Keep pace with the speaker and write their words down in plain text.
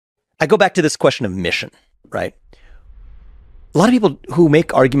I go back to this question of mission, right? A lot of people who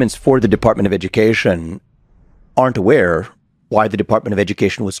make arguments for the Department of Education aren't aware why the Department of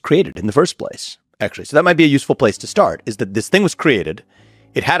Education was created in the first place, actually. So that might be a useful place to start, is that this thing was created.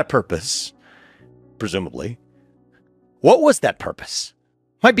 It had a purpose, presumably. What was that purpose?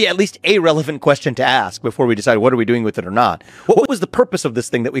 Might be at least a relevant question to ask before we decide what are we doing with it or not. What was the purpose of this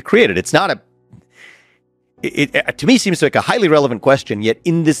thing that we created? It's not a... It to me seems like a highly relevant question, yet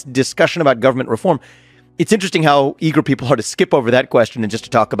in this discussion about government reform, it's interesting how eager people are to skip over that question and just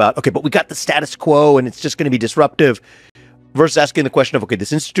to talk about, okay, but we got the status quo and it's just going to be disruptive, versus asking the question of, okay,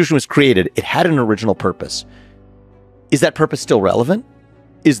 this institution was created. It had an original purpose. Is that purpose still relevant?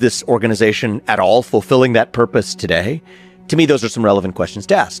 Is this organization at all fulfilling that purpose today? To me, those are some relevant questions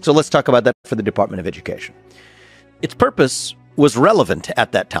to ask. So let's talk about that for the Department of Education. Its purpose was relevant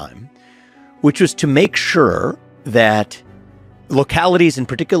at that time, which was to make sure that localities, and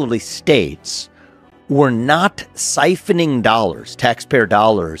particularly states, were not siphoning dollars, taxpayer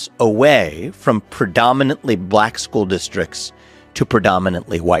dollars, away from predominantly black school districts to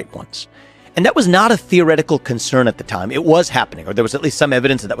predominantly white ones. And that was not a theoretical concern at the time. It was happening, or there was at least some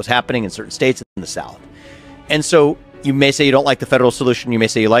evidence that that was happening in certain states in the South. And so you may say you don't like the federal solution, you may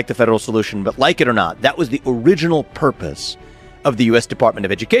say you like the federal solution, but like it or not, that was the original purpose of the U.S. Department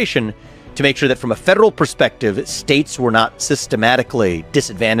of Education, to make sure that from a federal perspective, states were not systematically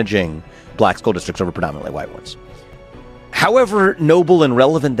disadvantaging black school districts over predominantly white ones. However noble and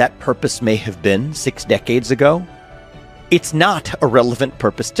relevant that purpose may have been 6 decades ago, it's not a relevant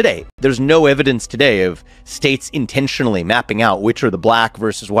purpose today. There's no evidence today of states intentionally mapping out which are the black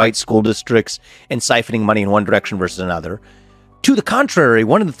versus white school districts and siphoning money in one direction versus another. To the contrary,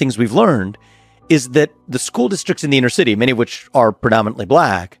 one of the things we've learned is that the school districts in the inner city, many of which are predominantly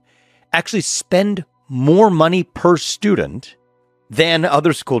black, actually spend more money per student than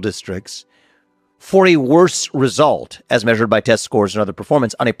other school districts for a worse result as measured by test scores and other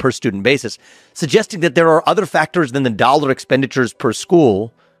performance on a per student basis, suggesting that there are other factors than the dollar expenditures per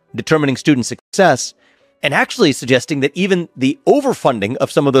school determining student success, and actually suggesting that even the overfunding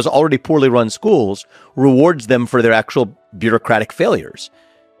of some of those already poorly run schools rewards them for their actual bureaucratic failures.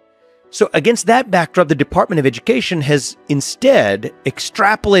 So against that backdrop, the Department of Education has instead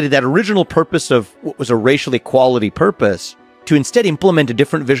extrapolated that original purpose of what was a racial equality purpose to instead implement a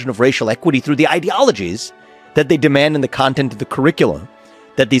different vision of racial equity through the ideologies that they demand in the content of the curriculum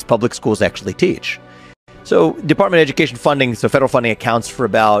that these public schools actually teach. So Department of Education funding, so federal funding, accounts for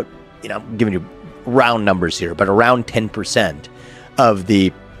about, I'm giving you round numbers here, but around 10% of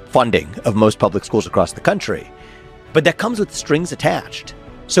the funding of most public schools across the country. But that comes with strings attached.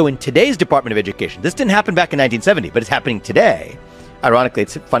 So in today's Department of Education, this didn't happen back in 1970, but it's happening today. Ironically,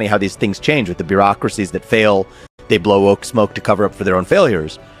 it's funny how these things change with the bureaucracies that fail. They blow smoke to cover up for their own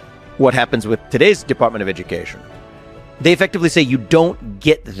failures. What happens with today's Department of Education? They effectively say you don't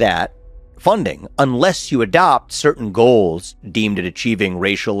get that funding unless you adopt certain goals deemed at achieving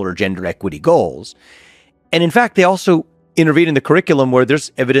racial or gender equity goals. And in fact, they also intervene in the curriculum where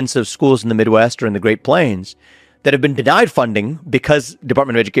there's evidence of schools in the Midwest or in the Great Plains that have been denied funding because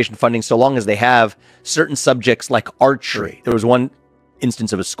Department of Education funding, so long as they have certain subjects like archery. There was one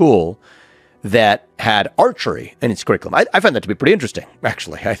instance of a school that had archery in its curriculum. I find that to be pretty interesting,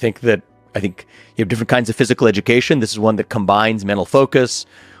 actually. I think you have different kinds of physical education. This is one that combines mental focus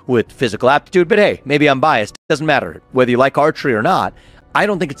with physical aptitude. But hey, maybe I'm biased. It doesn't matter whether you like archery or not. I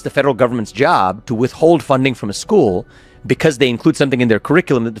don't think it's the federal government's job to withhold funding from a school because they include something in their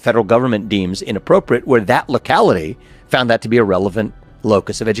curriculum that the federal government deems inappropriate, where that locality found that to be a relevant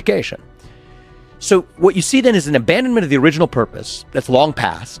locus of education. So what you see then is an abandonment of the original purpose that's long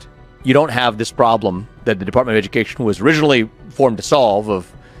past. You don't have this problem that the Department of Education was originally formed to solve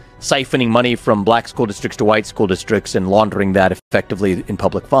of siphoning money from black school districts to white school districts and laundering that effectively in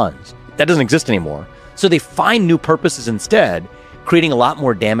public funds. That doesn't exist anymore. So they find new purposes instead, creating a lot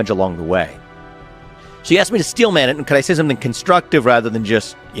more damage along the way. So you asked me to steelman it, and could I say something constructive rather than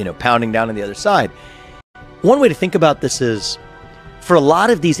just, pounding down on the other side? One way to think about this is, for a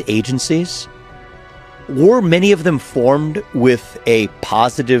lot of these agencies, were many of them formed with a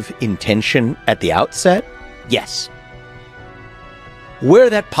positive intention at the outset? Yes. Where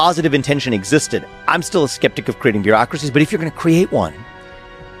that positive intention existed, I'm still a skeptic of creating bureaucracies, but if you're going to create one,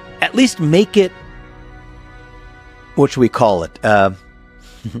 at least make it, what should we call it? A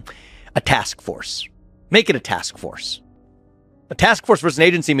task force. Make it a task force. A task force versus an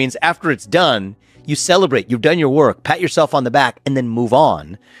agency means after it's done, you celebrate, you've done your work, pat yourself on the back, and then move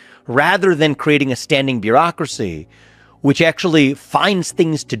on, rather than creating a standing bureaucracy which actually finds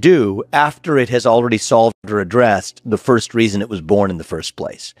things to do after it has already solved or addressed the first reason it was born in the first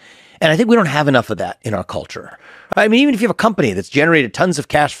place. And I think we don't have enough of that in our culture. I mean, even if you have a company that's generated tons of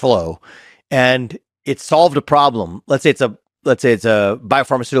cash flow and it solved a problem, let's say it's a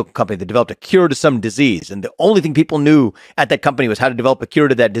biopharmaceutical company that developed a cure to some disease, and the only thing people knew at that company was how to develop a cure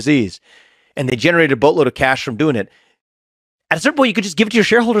to that disease, and they generated a boatload of cash from doing it. At a certain point, you could just give it to your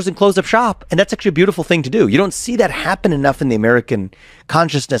shareholders and close up shop, and that's actually a beautiful thing to do. You don't see that happen enough in the American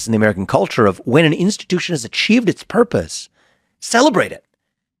consciousness and the American culture of when an institution has achieved its purpose, celebrate it,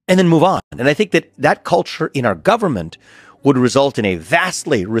 and then move on. And I think that that culture in our government would result in a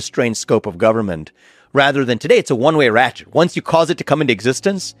vastly restrained scope of government, rather than today, it's a one-way ratchet. Once you cause it to come into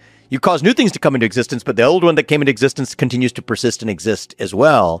existence, you cause new things to come into existence, but the old one that came into existence continues to persist and exist as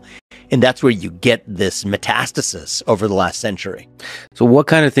well. And that's where you get this metastasis over the last century. So what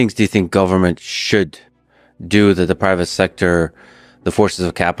kind of things do you think government should do that the private sector, the forces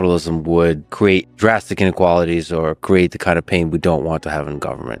of capitalism, would create drastic inequalities or create the kind of pain we don't want to have in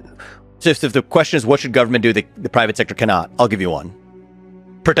government? So if the question is what should government do that the private sector cannot, I'll give you one.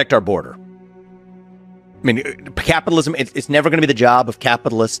 Protect our border. I mean, capitalism, it's never going to be the job of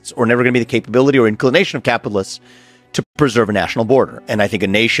capitalists, or never going to be the capability or inclination of capitalists to preserve a national border. And I think a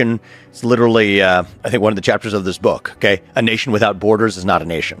nation, it's literally, I think one of the chapters of this book, okay? A nation without borders is not a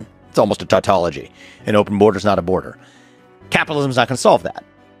nation. It's almost a tautology. An open border is not a border. Capitalism is not going to solve that.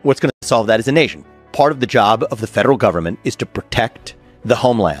 What's going to solve that is a nation. Part of the job of the federal government is to protect the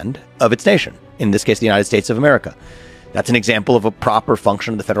homeland of its nation, in this case, the United States of America. That's an example of a proper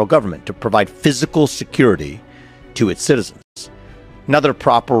function of the federal government, to provide physical security to its citizens. Another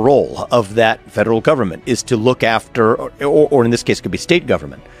proper role of that federal government is to look after, or in this case, it could be state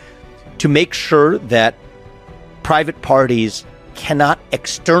government, to make sure that private parties cannot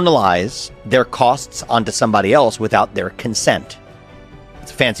externalize their costs onto somebody else without their consent.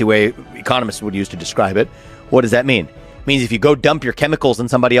 It's a fancy way economists would use to describe it. What does that mean? It means if you go dump your chemicals in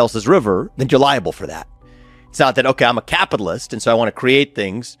somebody else's river, then you're liable for that. It's not that, okay, I'm a capitalist, and so I want to create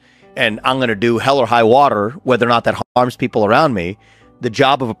things, and I'm going to do hell or high water, whether or not that harms people around me. The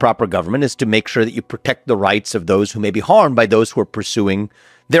job of a proper government is to make sure that you protect the rights of those who may be harmed by those who are pursuing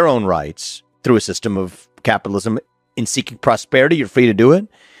their own rights through a system of capitalism. In seeking prosperity, you're free to do it.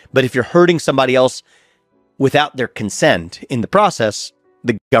 But if you're hurting somebody else without their consent in the process,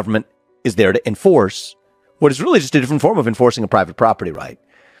 the government is there to enforce what is really just a different form of enforcing a private property right.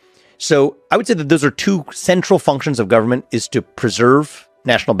 So I would say that those are two central functions of government, is to preserve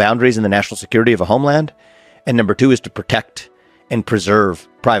national boundaries and the national security of a homeland. And number two is to protect and preserve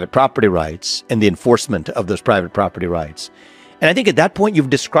private property rights and the enforcement of those private property rights. And I think at that point,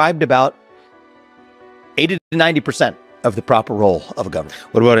 you've described about 80 to 90% of the proper role of a government.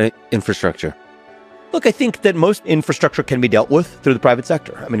 What about infrastructure? Look, I think that most infrastructure can be dealt with through the private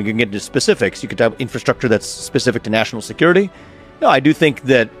sector. I mean, you can get into specifics. You could have infrastructure that's specific to national security. No, I do think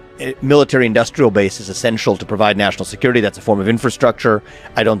that military-industrial base is essential to provide national security. That's a form of infrastructure.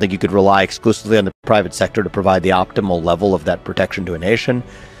 I don't think you could rely exclusively on the private sector to provide the optimal level of that protection to a nation.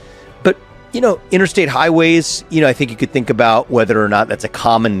 But, interstate highways, I think you could think about whether or not that's a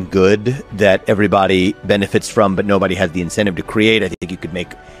common good that everybody benefits from, but nobody has the incentive to create. I think you could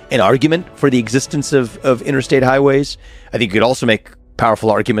make an argument for the existence of interstate highways. I think you could also make powerful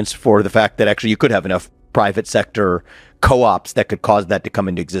arguments for the fact that actually you could have enough private sector co-ops that could cause that to come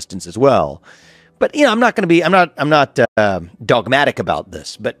into existence as well. But, I'm not dogmatic about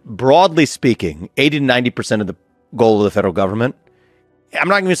this, but broadly speaking, 80 to 90% of the goal of the federal government, I'm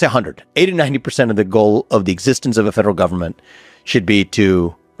not going to say 100, 80 to 90% of the goal of the existence of a federal government should be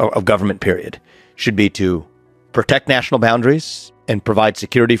of government period, should be to protect national boundaries and provide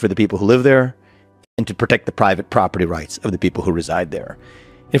security for the people who live there, and to protect the private property rights of the people who reside there.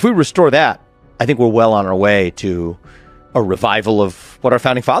 If we restore that, I think we're well on our way to a revival of what our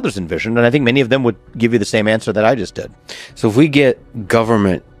founding fathers envisioned. And I think many of them would give you the same answer that I just did. So if we get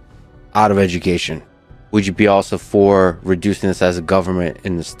government out of education, would you be also for reducing this as a government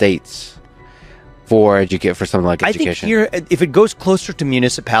in the states for something like education? I think here, if it goes closer to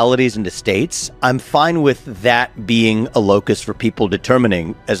municipalities and to states, I'm fine with that being a locus for people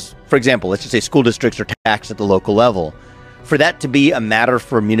determining, as, for example, let's just say school districts are taxed at the local level. For that to be a matter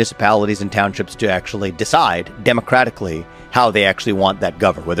for municipalities and townships to actually decide democratically how they actually want that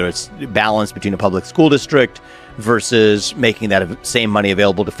governed, whether it's balance between a public school district versus making that same money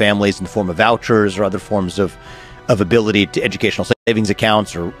available to families in the form of vouchers or other forms of ability to educational savings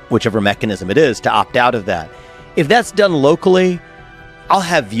accounts or whichever mechanism it is to opt out of that. If that's done locally, I'll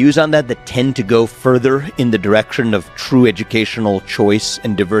have views on that tend to go further in the direction of true educational choice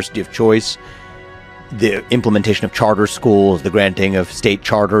and diversity of choice. the implementation of charter schools, the granting of state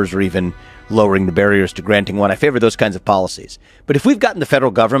charters, or even lowering the barriers to granting one. I favor those kinds of policies. But if we've gotten the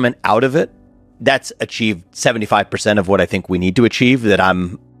federal government out of it, that's achieved 75% of what I think we need to achieve, that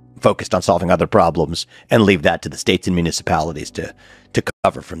I'm focused on solving other problems and leave that to the states and municipalities to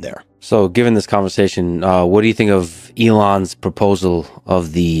cover from there. So given this conversation, what do you think of Elon's proposal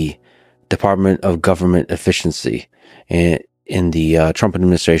of the Department of Government Efficiency in the Trump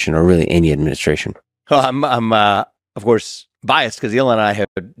administration, or really any administration? Well, I'm of course, biased because Elon and I have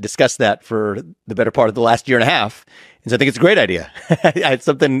discussed that for the better part of the last year and a half. And so I think it's a great idea. It's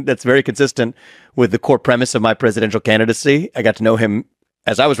something that's very consistent with the core premise of my presidential candidacy. I got to know him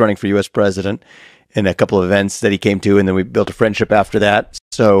as I was running for U.S. president in a couple of events that he came to, and then we built a friendship after that.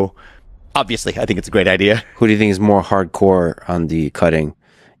 So obviously, I think it's a great idea. Who do you think is more hardcore on the cutting,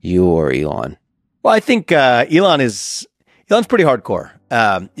 you or Elon? Well, I think Elon's pretty hardcore.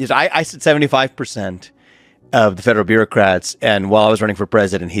 I said 75% of the federal bureaucrats, and while I was running for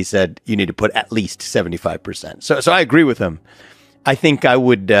president, he said you need to put at least 75%. So I agree with him. I think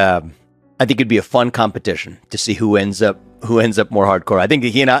it'd be a fun competition to see who ends up more hardcore. I think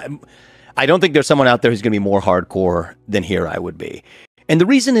I don't think there's someone out there who's going to be more hardcore than he or I would be. And the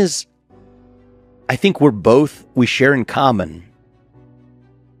reason is, I think we share in common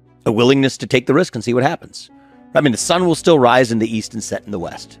a willingness to take the risk and see what happens. I mean, the sun will still rise in the east and set in the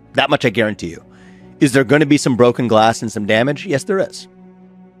west. That much I guarantee you. Is there going to be some broken glass and some damage? Yes, there is.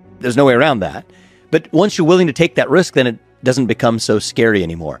 There's no way around that. But once you're willing to take that risk, then it doesn't become so scary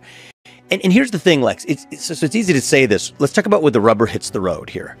anymore. And here's the thing, Lex. It's easy to say this. Let's talk about where the rubber hits the road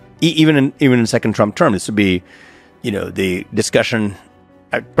here. Even in the second Trump term, this would be, the discussion.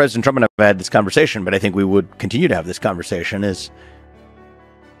 President Trump and I have had this conversation, but I think we would continue to have this conversation. Is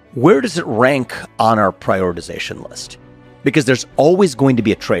where does it rank on our prioritization list? Because there's always going to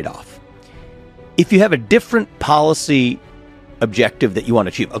be a trade-off. If you have a different policy objective that you want to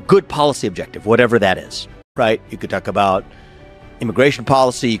achieve, a good policy objective, whatever that is, right? You could talk about immigration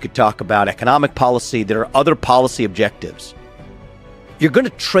policy, you could talk about economic policy, there are other policy objectives. You're going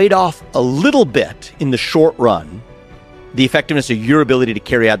to trade off a little bit in the short run the effectiveness of your ability to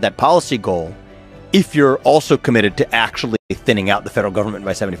carry out that policy goal if you're also committed to actually thinning out the federal government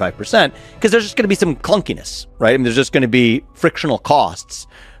by 75%, because there's just going to be some clunkiness, right? I mean, there's just going to be frictional costs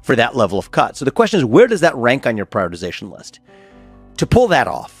for that level of cut. So the question is, where does that rank on your prioritization list? To pull that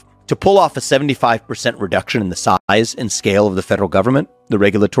off, to pull off a 75% reduction in the size and scale of the federal government, the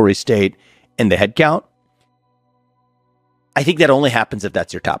regulatory state, and the headcount, I think that only happens if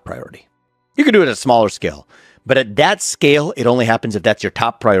that's your top priority. You can do it at a smaller scale, but at that scale, it only happens if that's your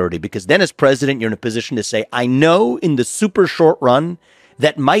top priority, because then as president, you're in a position to say, I know in the super short run,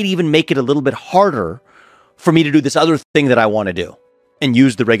 that might even make it a little bit harder for me to do this other thing that I want to do and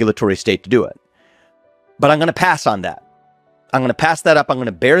use the regulatory state to do it. But I'm going to pass on that. I'm going to pass that up. I'm going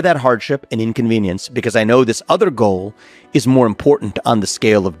to bear that hardship and inconvenience because I know this other goal is more important on the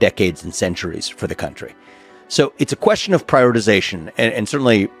scale of decades and centuries for the country. So it's a question of prioritization. And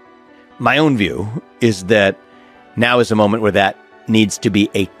certainly my own view is that now is a moment where that needs to be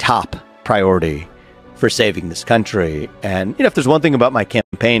a top priority for saving this country. And if there's one thing about my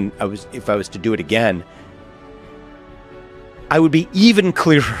campaign, if I was to do it again, I would be even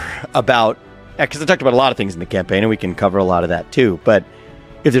clearer about, because I talked about a lot of things in the campaign, and we can cover a lot of that too. But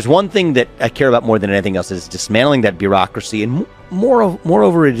if there's one thing that I care about more than anything else, is dismantling that bureaucracy. And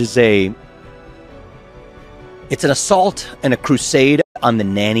moreover, it's an assault and a crusade on the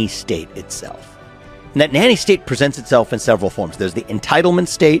nanny state itself. And that nanny state presents itself in several forms. There's the entitlement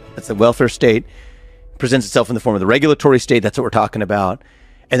state, that's the welfare state, presents itself in the form of the regulatory state, that's what we're talking about.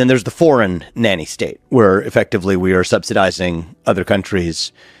 And then there's the foreign nanny state, where effectively we are subsidizing other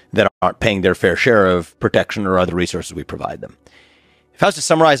countries that aren't paying their fair share of protection or other resources we provide them. If I was to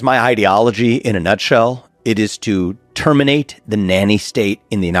summarize my ideology in a nutshell, it is to terminate the nanny state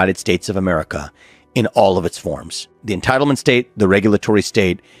in the United States of America in all of its forms. The entitlement state, the regulatory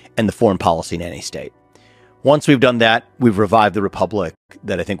state, and the foreign policy nanny state. Once we've done that, we've revived the republic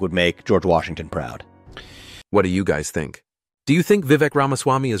that I think would make George Washington proud. What do you guys think? Do you think Vivek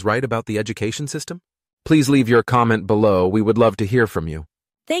Ramaswamy is right about the education system? Please leave your comment below. We would love to hear from you.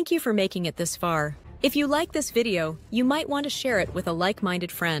 Thank you for making it this far. If you like this video, you might want to share it with a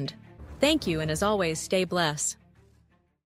like-minded friend. Thank you, and as always, stay blessed.